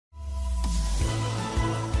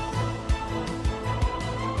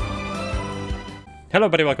Hello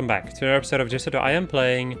everybody, welcome back to another episode of Just So I am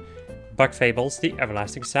playing Bug Fables, the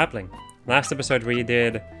Everlasting Sapling. Last episode we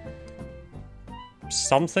did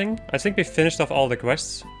something. I think we finished off all the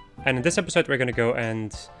quests. And in this episode we're gonna go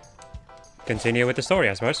and continue with the story,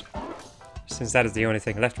 I suppose. Since that is the only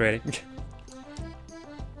thing left, really.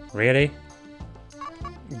 Really?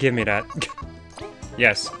 Give me that.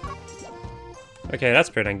 Yes. Okay, that's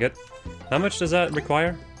pretty dang good. How much does that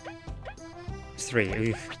require?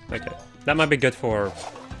 3. Oof. Okay. That might be good for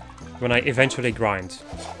when I eventually grind.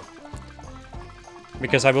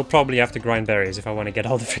 Because I will probably have to grind berries if I want to get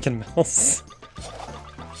all the freaking medals.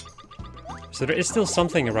 So there is still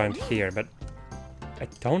something around here, but I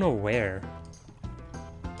don't know where.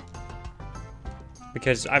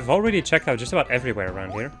 Because I've already checked out just about everywhere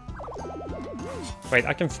around here. Wait,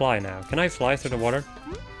 I can fly now. Can I fly through the water?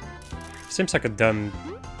 Seems like a dumb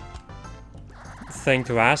thing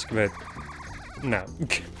to ask, but no.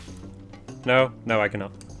 No, I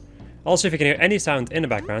cannot. Also, if you can hear any sound in the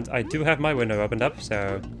background, I do have my window opened up,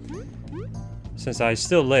 so since I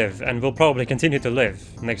still live, and will probably continue to live,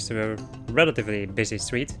 next to a relatively busy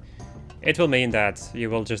street, it will mean that you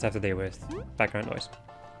will just have to deal with background noise.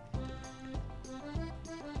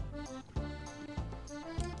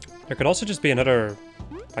 There could also just be another,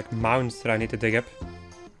 like, mound that I need to dig up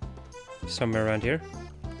somewhere around here.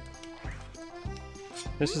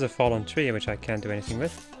 This is a fallen tree, which I can't do anything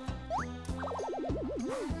with.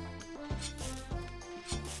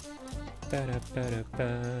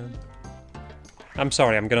 I'm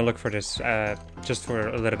sorry, I'm gonna look for this just for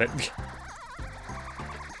a little bit.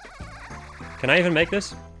 Can I even make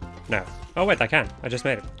this? No. Oh wait, I can. I just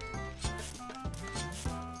made it.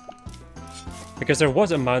 Because there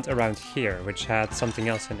was a mount around here which had something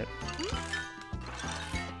else in it.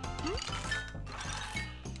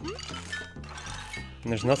 And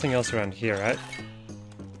there's nothing else around here, right?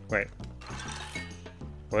 Wait.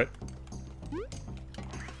 What?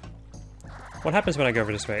 What happens when I go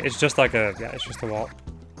over this way? It's just like a... yeah, it's just a wall.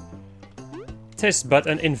 Tis but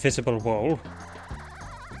an invisible wall.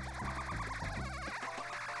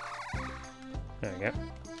 There we go.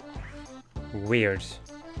 Weird.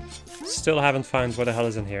 Still haven't found what the hell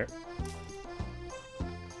is in here.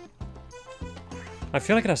 I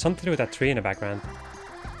feel like it has something to do with that tree in the background.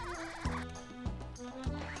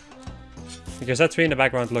 Because that tree in the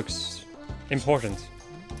background looks important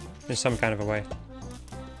in some kind of a way.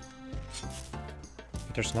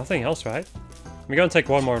 But there's nothing else, right? We're gonna take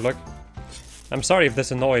one more look. I'm sorry if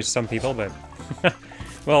this annoys some people, but...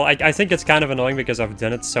 well, I think it's kind of annoying because I've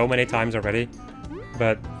done it so many times already.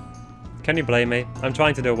 But can you blame me? I'm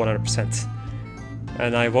trying to do it 100%.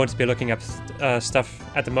 And I won't be looking up stuff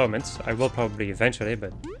at the moment. I will probably eventually,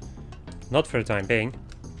 but not for the time being.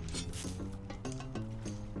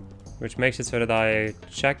 Which makes it so that I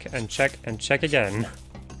check and check and check again.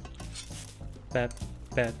 Bap,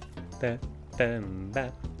 bap, bap.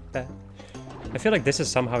 I feel like this is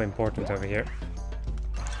somehow important over here.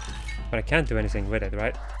 But I can't do anything with it,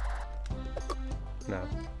 right? No.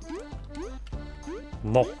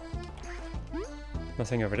 No.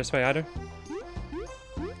 Nothing over this way either.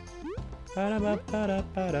 I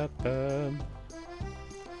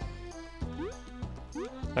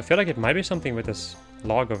feel like it might be something with this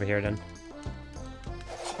log over here then.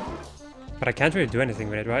 But I can't really do anything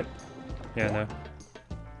with it, right? Yeah, no.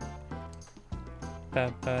 Oh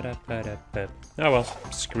well,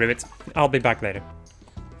 screw it. I'll be back later.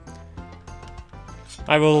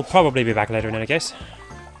 I will probably be back later in any case.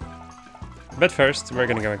 But first, we're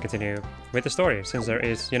gonna go and continue with the story, since there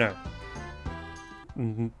is, you know,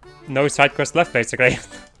 no side quest left, basically.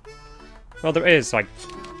 Well, there is, like,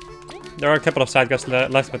 there are a couple of side quests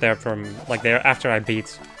left, but they're from, like, they're after I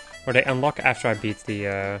beat, or they unlock after I beat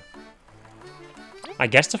the, I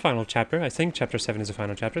guess the final chapter. I think chapter 7 is the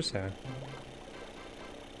final chapter, so...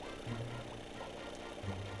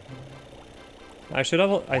 I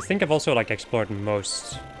think I've also, like, explored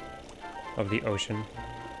most of the ocean.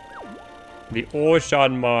 The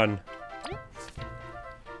ocean, man!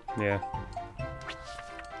 Yeah.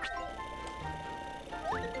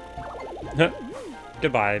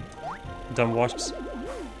 Goodbye, dumb wasps.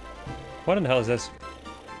 What in the hell is this?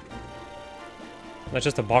 That's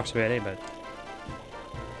just a box really, but...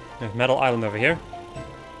 There's Metal Island over here.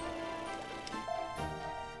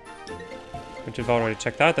 Which we've already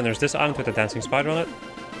checked out, and there's this island with a dancing spider on it.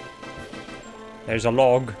 There's a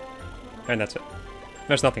log. And that's it.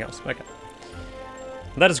 There's nothing else. Okay.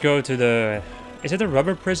 Let us go to the... Is it a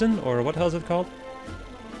rubber prison, or what the hell is it called?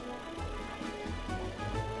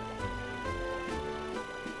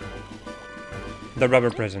 The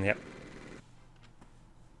rubber prison, yep.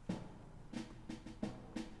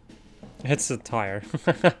 It's a tire.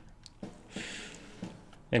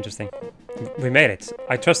 Interesting. We made it.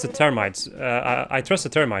 I trust the termites. I trust the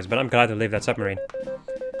termites, but I'm glad to leave that submarine.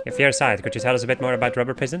 If you're aside, could you tell us a bit more about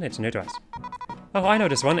Rubber Prison? It's new to us. Oh, I know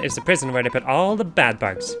this one. It's the prison where they put all the bad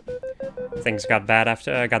bugs. Things got that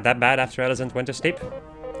bad after Elephant went to sleep.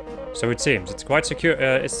 So it seems. It's quite secure.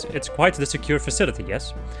 It's quite the secure facility,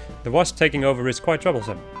 yes. The wasp taking over is quite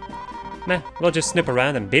troublesome. Meh, we'll just snip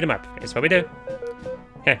around and beat them up. It's what we do.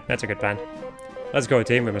 Yeah, that's a good plan. Let's go,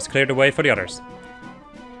 team. We must clear the way for the others.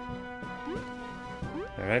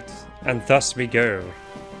 Alright, and thus we go.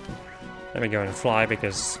 Let me go and fly,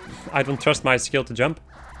 because I don't trust my skill to jump.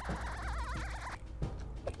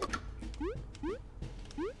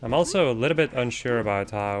 I'm also a little bit unsure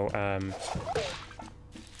about how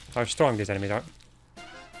strong these enemies are.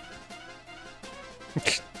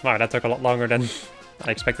 Wow, that took a lot longer than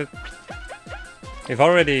I expected. We've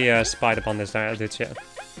already spied upon this dude, yeah.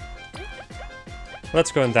 Let's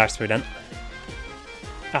go and dash through then.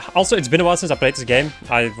 Also, it's been a while since I played this game.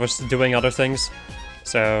 I was doing other things,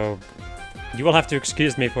 so you will have to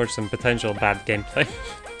excuse me for some potential bad gameplay.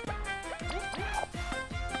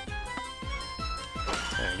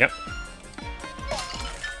 There we go.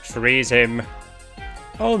 Freeze him.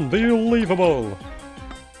 Unbelievable!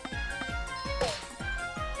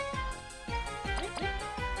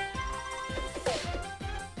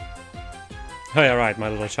 Oh yeah, right, my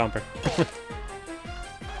little chomper.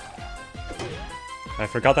 I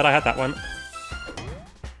forgot that I had that one.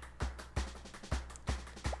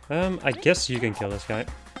 I guess you can kill this guy.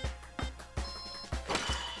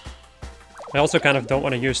 I also kind of don't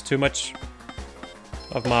want to use too much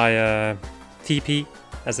of my TP,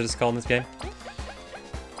 as it is called in this game.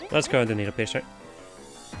 Let's go into Needle Piercer.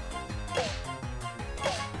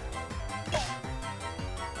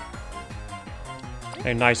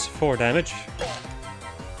 A nice 4 damage.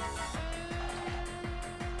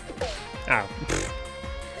 Ow.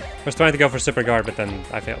 I was trying to go for Super Guard, but then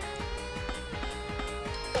I failed.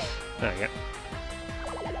 There we go.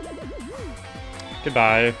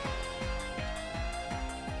 Goodbye.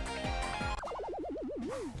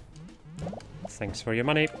 Thanks for your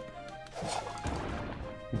money.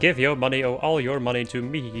 Give your money, oh, all your money to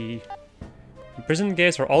me. Prison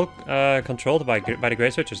gates are all controlled by the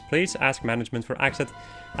Grey Switches. Please ask management for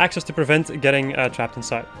access to prevent getting trapped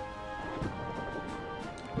inside.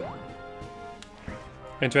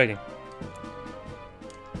 Intriguing.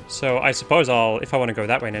 So I suppose if I want to go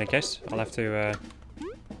that way in any case, I'll have to,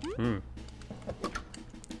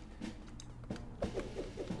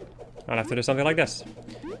 I'll have to do something like this.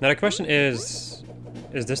 Now the question is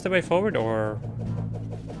this the way forward, or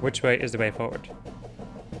which way is the way forward?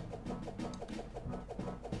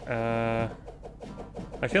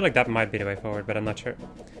 I feel like that might be the way forward, but I'm not sure.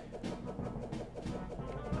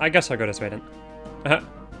 I guess I'll go this way then.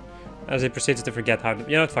 As he proceeds to forget how to...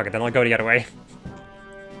 You know what, fuck it, then I'll go the other way.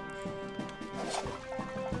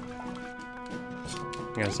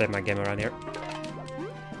 I'm gonna save my game around here.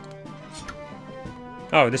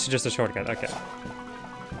 Oh, this is just a shortcut, okay.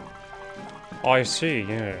 I see,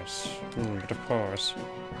 yes. But of course.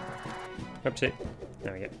 Oopsie.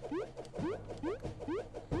 There we go.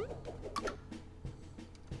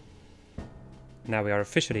 Now we are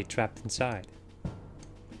officially trapped inside.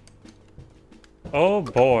 Oh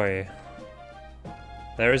boy.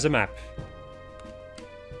 There is a map.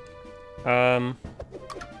 Hello?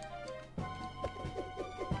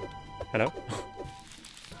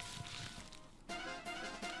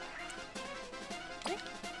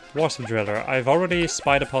 Wasp Driller. I've already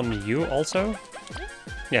spied upon you also?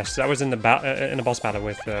 Yes, that was in the boss battle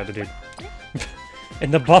with the dude.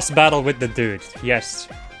 In the boss battle with the dude, yes.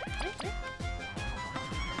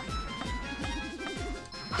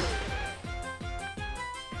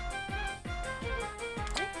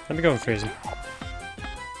 Let me go and freeze him.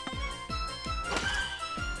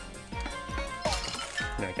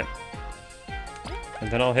 There we go.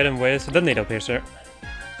 And then I'll hit him with the Needle Piercer.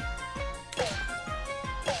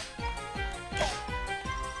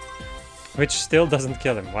 Which still doesn't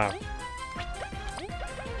kill him, wow.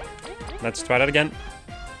 Let's try that again.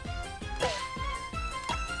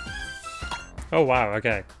 Oh wow,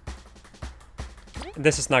 okay.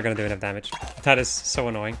 This is not gonna do enough damage. That is so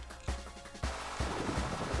annoying.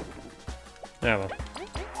 Oh well.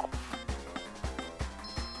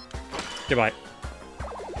 Goodbye.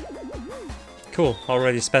 Cool,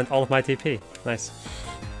 already spent all of my TP. Nice.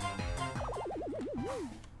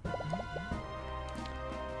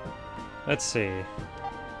 Let's see.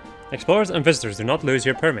 Explorers and visitors, do not lose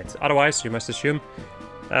your permit. Otherwise, we must assume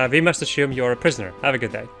you're a prisoner. Have a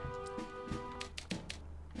good day.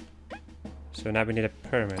 So now we need a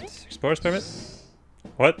permit. Explorer's permit?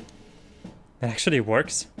 What? It actually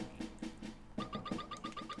works?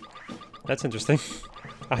 That's interesting.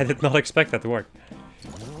 I did not expect that to work.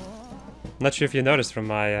 Not sure if you noticed from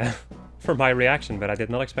my from my reaction, but I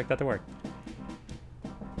did not expect that to work.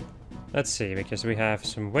 Let's see, because we have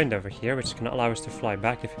some wind over here, which can allow us to fly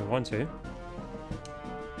back if we want to.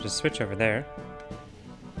 Just switch over there.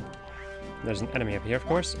 There's an enemy up here, of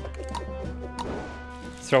course.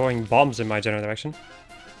 Throwing bombs in my general direction.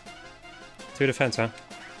 To defense, huh?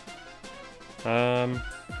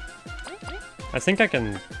 I think I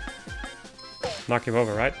can knock you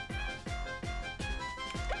over, right?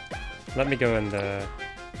 Let me go in the...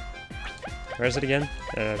 Where is it again?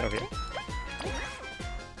 Over here.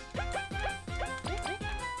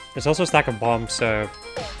 There's also a stack of bombs, so...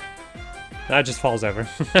 That just falls over.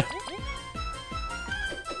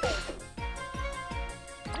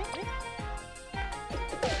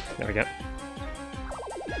 There we go.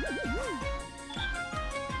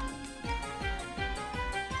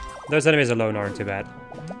 Those enemies alone aren't too bad.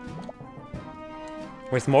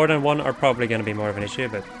 With more than one are probably going to be more of an issue,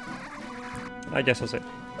 but I guess we'll see.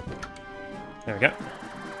 There we go.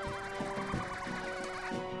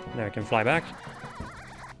 Now I can fly back.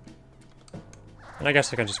 And I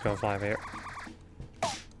guess I can just go and fly over here.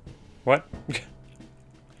 What?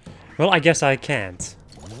 Well, I guess I can't.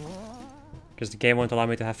 Because the game won't allow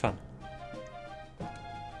me to have fun.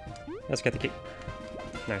 Let's get the key.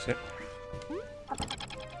 Nice.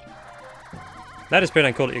 That is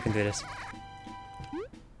pretty cool that you can do this.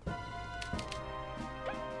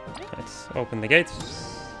 Let's open the gate.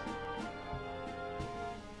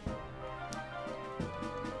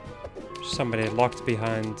 Somebody locked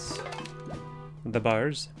behind the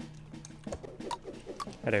bars.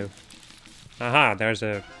 Hello. Aha, there's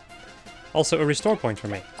also a restore point for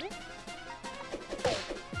me.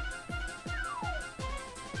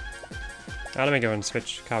 Now let me go and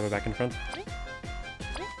switch Cabo back in front.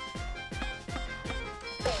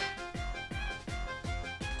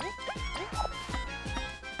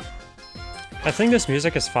 I think this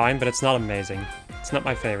music is fine, but it's not amazing. It's not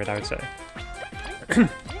my favorite, I would say.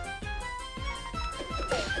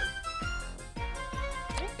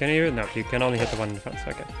 Can you? No, you can only hit the one in front.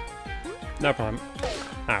 Okay. No problem.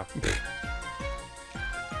 Ow.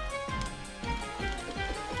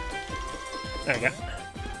 There we go.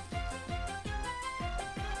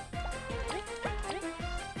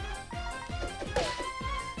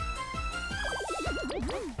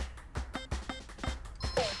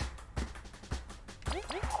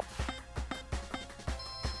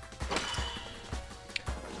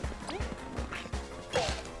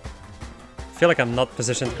 I feel like I'm not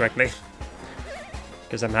positioned correctly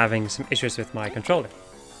because I'm having some issues with my controller.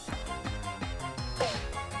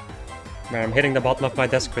 Where I'm hitting the bottom of my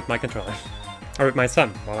desk with my controller. Or with my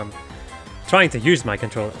thumb while I'm trying to use my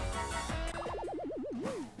controller.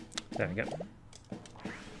 There we go.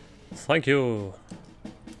 Thank you.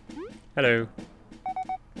 Hello.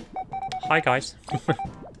 Hi guys.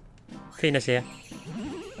 Venus here.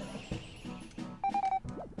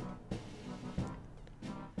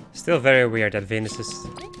 Still very weird that Venus is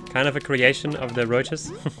kind of a creation of the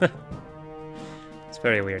roaches. It's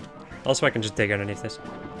very weird. Also, I can just dig underneath this.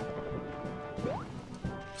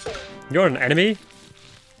 You're an enemy?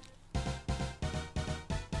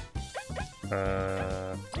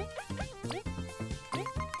 I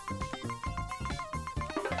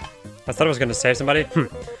thought I was going to save somebody.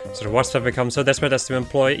 So the wasps have become so desperate as to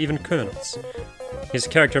employ even criminals. His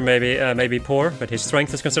character may be poor, but his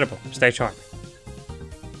strength is considerable. Stay sharp.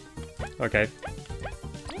 Okay.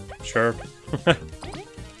 Sure.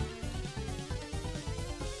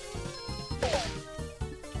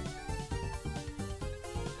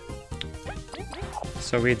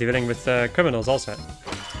 So we're dealing with criminals also.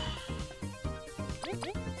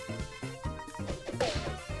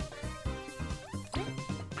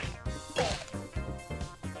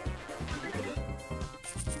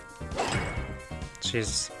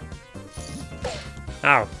 Jesus.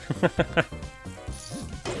 Ow.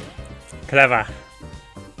 Clever.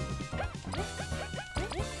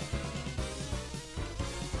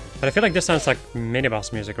 But I feel like this sounds like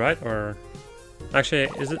mini-boss music, right? Or... Actually,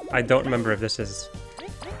 is it? I don't remember if this is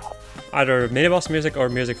either mini-boss music or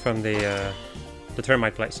music from the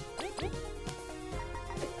termite place.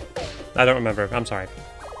 I don't remember. I'm sorry.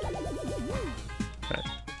 Right.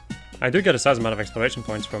 I do get a sizable amount of exploration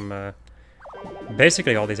points from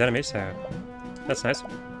basically all these enemies, so that's nice.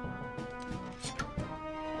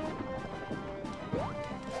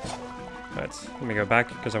 Right, let me go back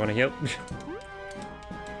because I want to heal.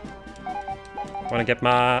 I want to get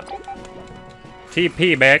my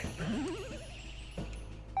TP back.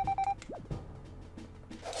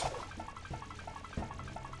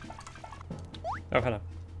 Oh, hello.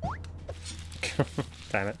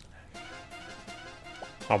 Damn it.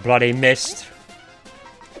 Oh, bloody missed.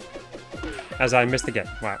 As I missed again.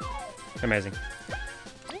 Wow. Amazing.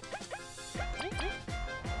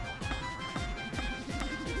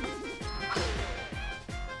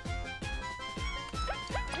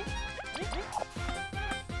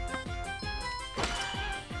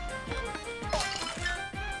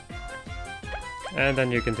 And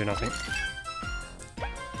then you can do nothing.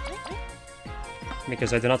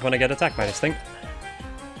 Because I do not want to get attacked by this thing.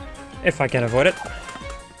 If I can avoid it.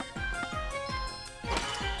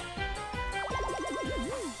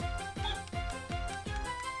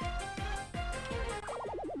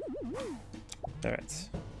 Alright.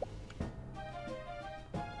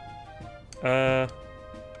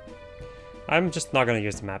 I'm just not gonna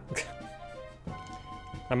use the map.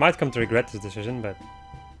 I might come to regret this decision, but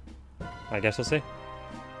I guess we'll see.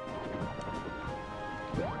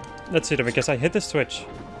 Let's see though, because I hit the switch.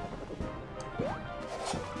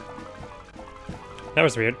 That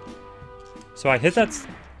was weird. So I hit that...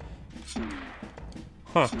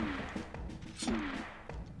 Huh.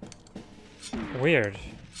 Weird.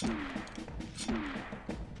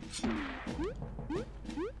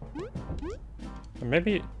 Or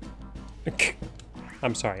maybe...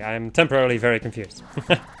 I'm sorry, I am temporarily very confused.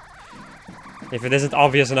 If it isn't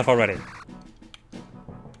obvious enough already.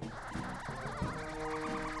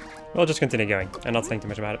 We'll just continue going and not think too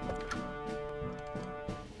much about it.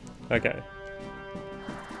 Okay.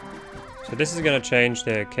 So this is gonna change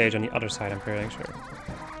the cage on the other side, I'm pretty sure.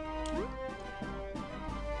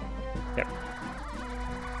 Yep.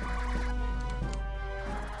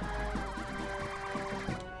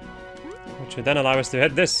 Which would then allow us to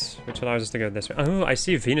hit this, which allows us to go this way. Oh, I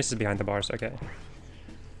see Venus is behind the bars, okay.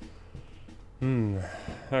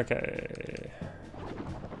 Okay.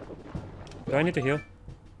 Do I need to heal?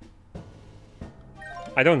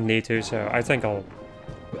 I don't need to, so I think I'll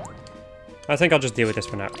just deal with this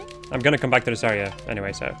for now. I'm gonna come back to this area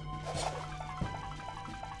anyway, so.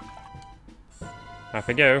 Off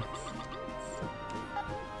we go.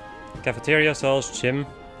 Cafeteria, cells, gym,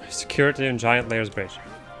 security, and giant layers bridge.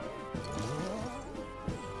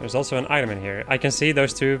 There's also an item in here. I can see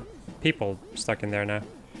those two people stuck in there now.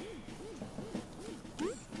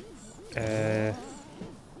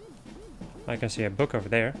 I can see a book over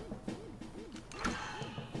there.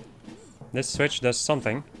 This switch does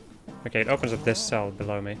something. Okay, it opens up this cell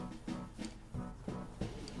below me.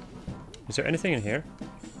 Is there anything in here?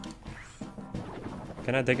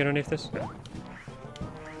 Can I dig underneath this? No.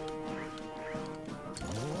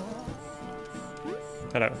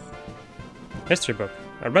 Hello. History book.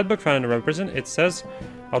 A red book found in a rubber prison. It says,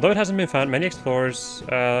 although it hasn't been found, many explorers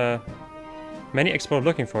explored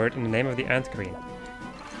looking for it in the name of the Ant Queen.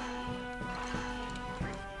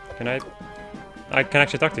 Can I can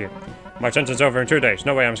actually talk to you. My sentence over in 2 days.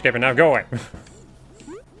 No way I'm escaping now. Go away.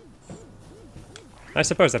 I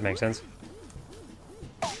suppose that makes sense.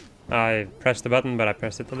 I pressed the button, but I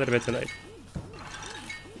pressed it a little bit too late.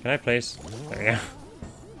 Can I place? There we go.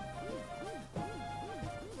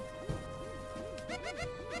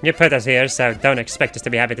 You put us here, so don't expect us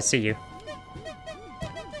to be happy to see you.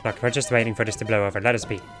 Look, we're just waiting for this to blow over. Let us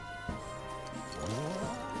be.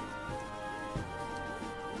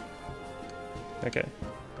 Okay.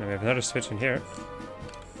 Now we have another switch in here.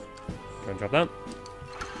 Go and drop down.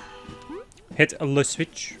 Hit the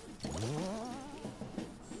switch.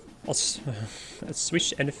 A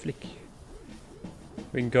swish and a flick.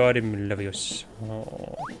 Wingardium Leviosa.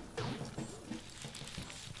 Oh.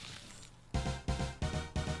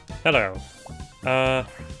 Hello.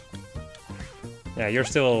 Yeah, you're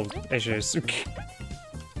still issues.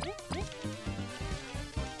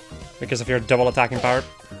 Because of your double attacking power.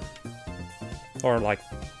 Or like,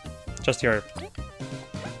 just your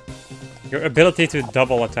ability to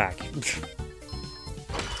double attack.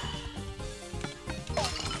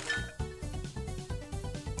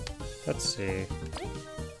 Let's see.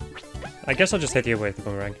 I guess I'll just hit you with the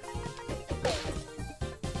boomerang.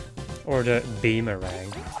 Or the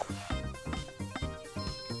beamerang.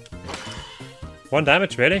 1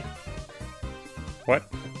 damage, really?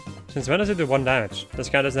 What? Since when does it do 1 damage? This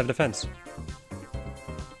guy doesn't have defense.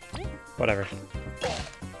 Whatever.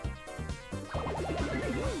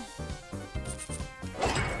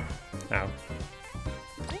 Ow.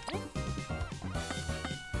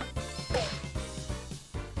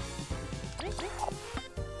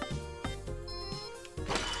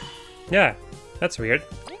 Yeah, that's weird.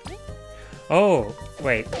 Oh,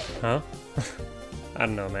 wait, huh? I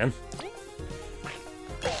don't know, man.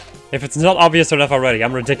 If it's not obvious enough already,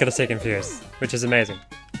 I'm ridiculously confused, which is amazing.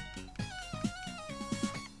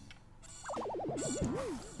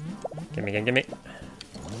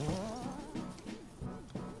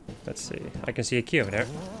 Let's see. I can see a key over there.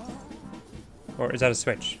 Or is that a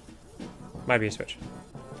switch? Might be a switch.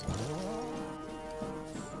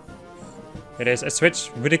 It is a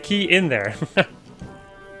switch with a key in there.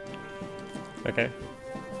 Okay.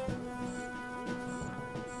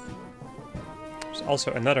 There's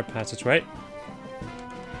also another passageway.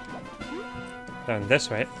 Down this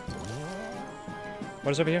way.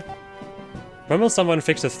 What is over here? When will someone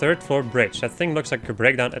fix the 3rd floor bridge? That thing looks like it could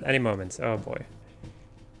break down at any moment. Oh boy.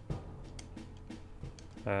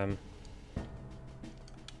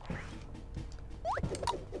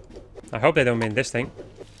 I hope they don't mean this thing.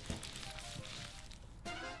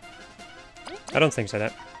 I don't think so,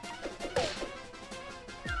 that.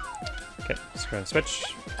 Okay, let's go and switch.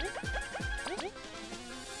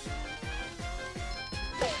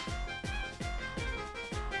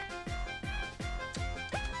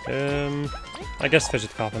 I guess fidget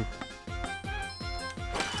coffin.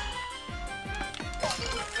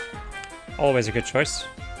 Always a good choice.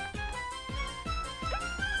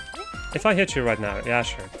 If I hit you right now, yeah,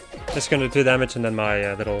 sure. It's gonna do damage, and then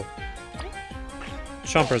my little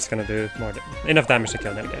chomper is gonna do more enough damage to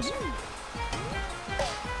kill them, guys.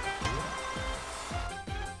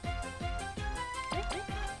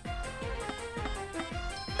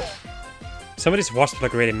 Some of these wasps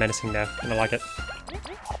look really menacing now, and I like it.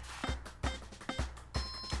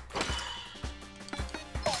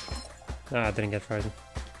 Ah, I didn't get frozen.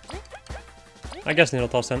 I guess needle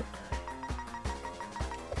toss then.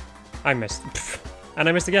 I missed. Pfft. And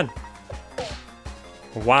I missed again.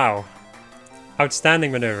 Wow.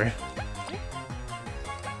 Outstanding maneuver.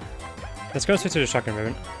 Let's go switch to the shotgun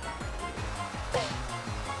movement.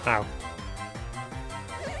 Ow.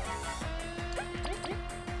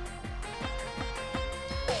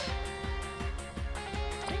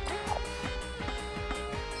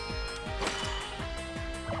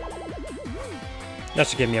 That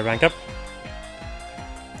should give me a rank up.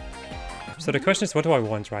 So the question is, what do I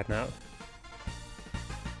want right now?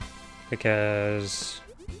 Because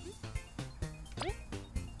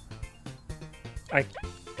I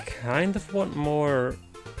kind of want more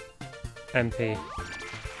MP.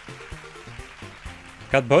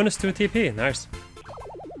 Got bonus to TP, nice.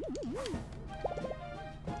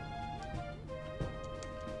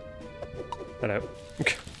 Hello.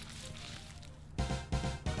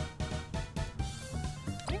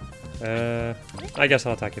 I guess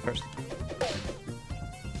I'll attack you first.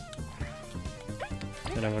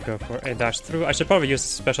 And then we'll go for a dash through. I should probably use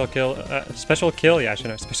special kill. Yeah, I should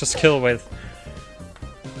know. Special skill with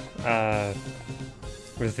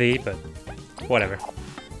V, but whatever.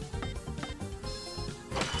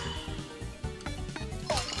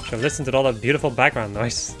 Should have listened to all that beautiful background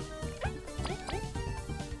noise.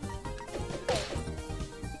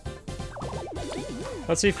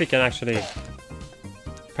 Let's see if we can actually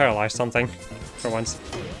paralyze something for once.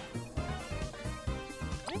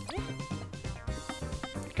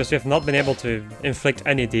 Because we have not been able to inflict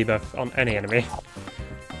any debuff on any enemy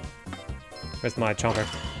with my chomper.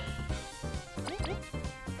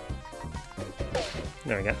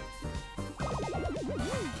 There we go.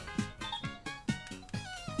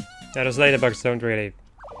 Yeah, those ladybugs don't really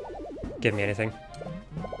give me anything.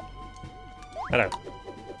 Hello.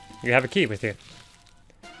 You have a key with you.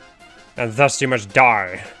 And thus you must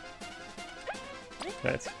die.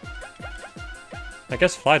 Right. I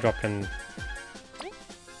guess fly drop can...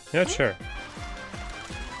 Yeah, sure.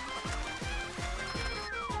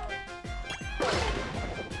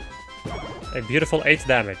 A beautiful 8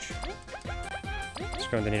 damage. Let's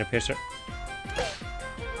go on the needle piercer.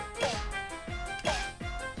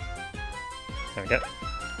 There we go.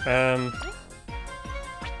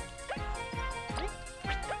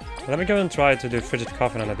 Let me go and try to do frigid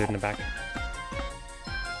coffin on a dude in the back.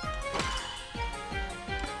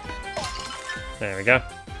 There we go.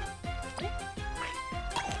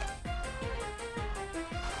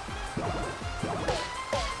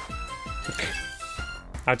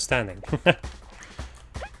 Outstanding.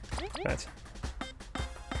 Right.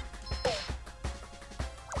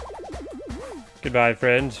 Goodbye,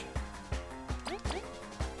 friend.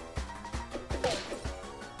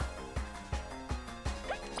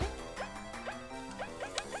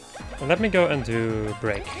 Well, let me go and do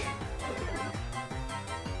break.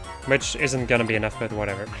 Which isn't gonna be enough, but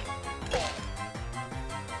whatever.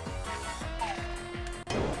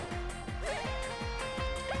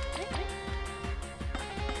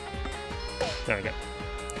 There we go.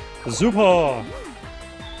 Super!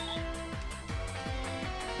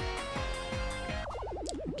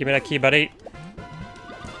 Give me that key, buddy.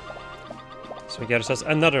 So we get ourselves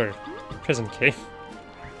another prison key.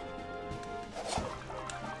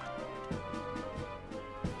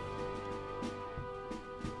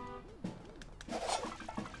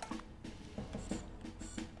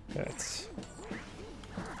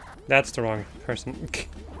 That's the wrong person.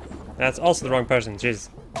 That's also the wrong person, jeez.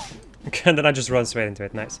 And then I just run straight into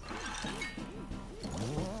it, nice.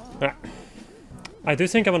 Alright. I do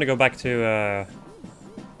think I want to go back to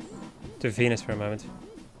Venus for a moment.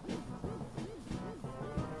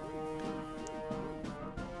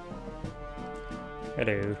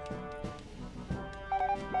 Hello.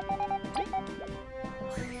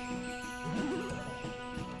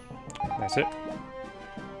 That's it.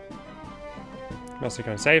 Mostly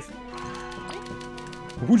going save.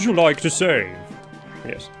 Would you like to save?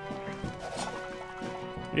 Yes.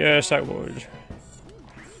 Yes, I would.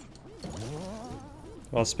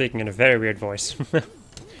 While speaking in a very weird voice.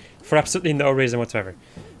 For absolutely no reason whatsoever.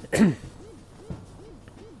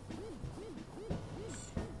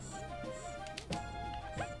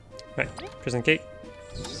 Right, prison key.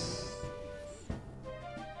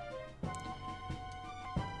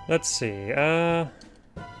 Let's see,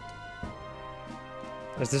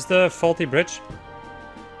 is this the faulty bridge?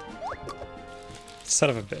 Son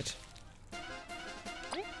of a bitch.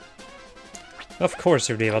 Of course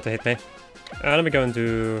you'll be able to hit me. Let me go and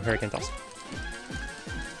do Hurricane Toss.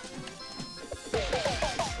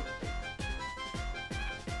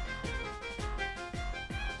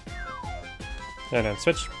 And then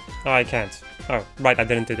switch. Oh, I can't. Oh, right, I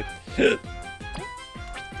didn't do the...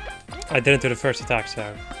 I didn't do the first attack,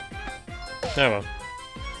 so... Oh well.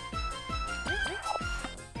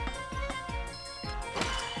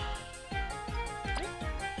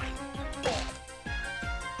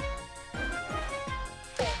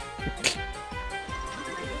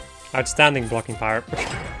 Outstanding blocking power.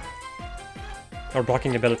 Or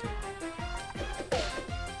blocking ability.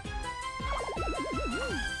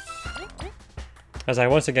 As I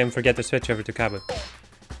once again forget to switch over to Kabu.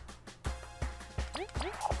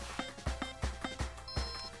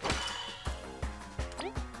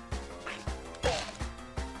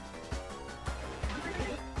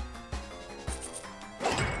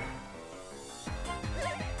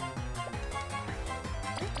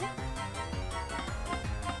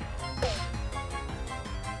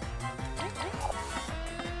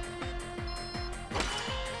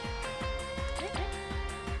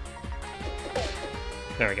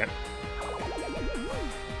 There we go.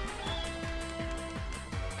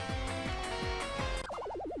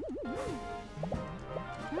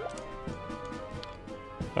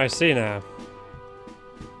 I see now.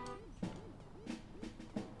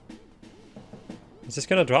 Is this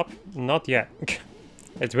gonna drop? Not yet.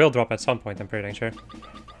 It will drop at some point, I'm pretty sure.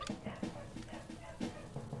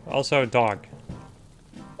 Also, dog.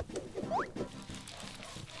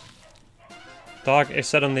 Dog is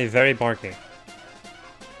suddenly very barky.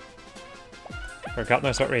 For God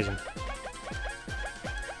knows what reason.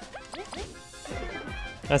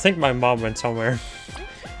 I think my mom went somewhere.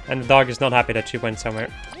 And the dog is not happy that she went somewhere.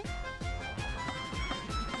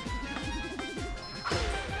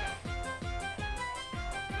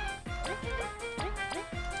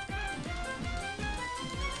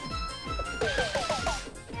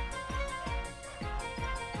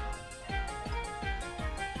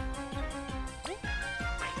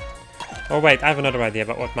 Oh wait, I have another idea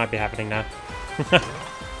about what might be happening now.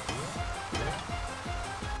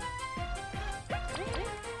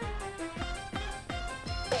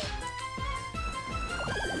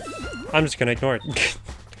 I'm just gonna ignore it.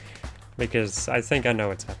 Because I think I know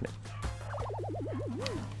what's happening.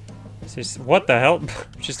 What the hell?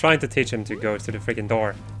 She's trying to teach him to go through the freaking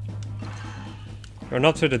door. Or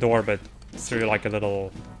not through the door, but through like a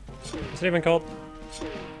little... What's it even called?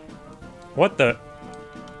 What the...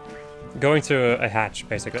 Going through a hatch,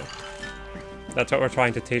 basically. That's what we're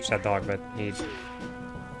trying to teach that dog, but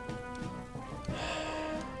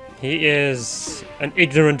he is an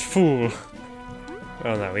ignorant fool.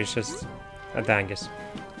 Oh no, he's just a dangus.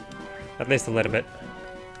 At least a little bit.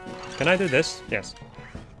 Can I do this? Yes.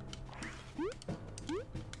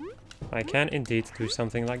 I can indeed do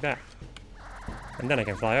something like that. And then I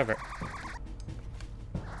can fly over.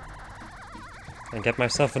 And get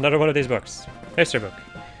myself another one of these books. History book.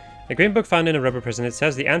 A green book found in a rubber prison. It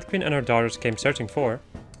says the Ant Queen and her daughters came searching for...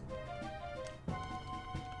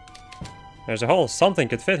 There's a hole. Something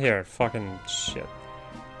could fit here. Fucking shit.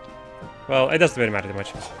 Well, it doesn't really matter too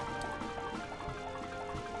much.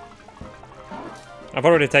 I've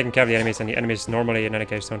already taken care of the enemies, and the enemies normally, in any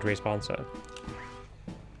case, don't respawn, so...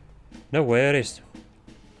 No worries.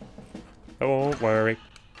 Don't worry.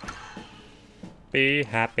 Be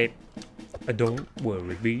happy. Don't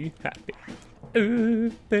worry, be happy.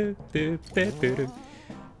 Don't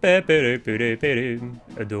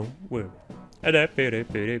worry.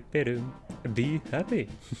 Be happy.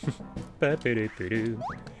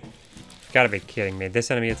 Gotta be kidding me. This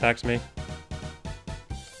enemy attacks me.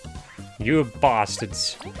 You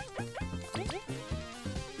bastards.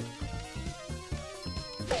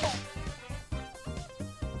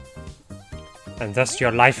 And thus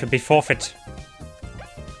your life will be forfeit.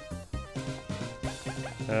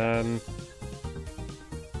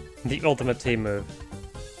 The ultimate team move.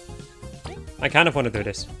 I kind of want to do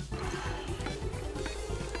this.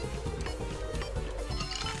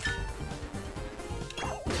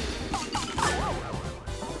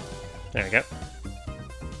 There we go.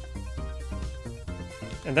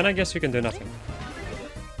 And then I guess you can do nothing.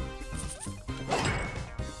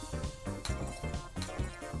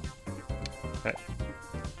 Right.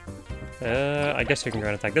 I guess you can go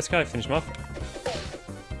and attack this guy, finish him off.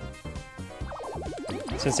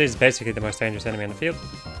 Since he's basically the most dangerous enemy on the field.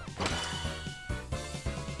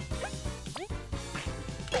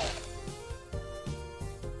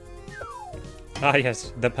 Ah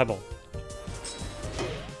yes, the pebble.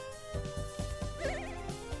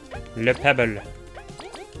 Le pebble.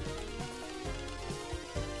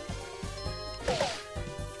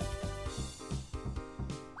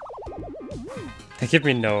 They give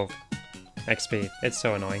me no XP. It's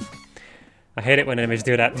so annoying. I hate it when enemies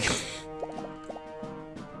do that.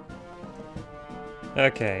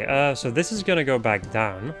 Okay, so this is gonna go back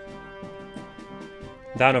down.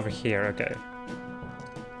 Down over here, okay.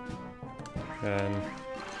 Let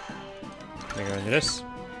me go into this.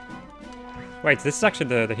 Wait, this is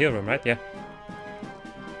actually the heal room, right? Yeah.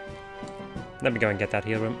 Let me go and get that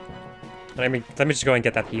heal room. Let me just go and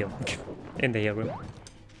get that heal in the heal room.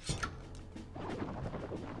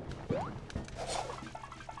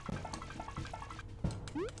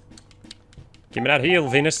 Give me that heal,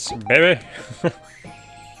 Venus, baby.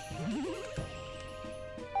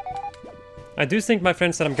 I do think, my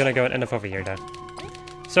friends, that I'm gonna go and end off over here, though.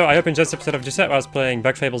 So, I hope you enjoyed this episode of Gisette, where I was playing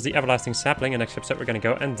Bug Fables, The Everlasting Sapling, and next episode we're gonna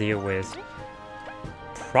go and deal with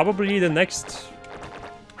probably the next...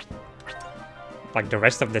 like, the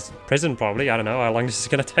rest of this prison, probably. I don't know how long this is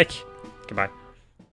gonna take. Goodbye.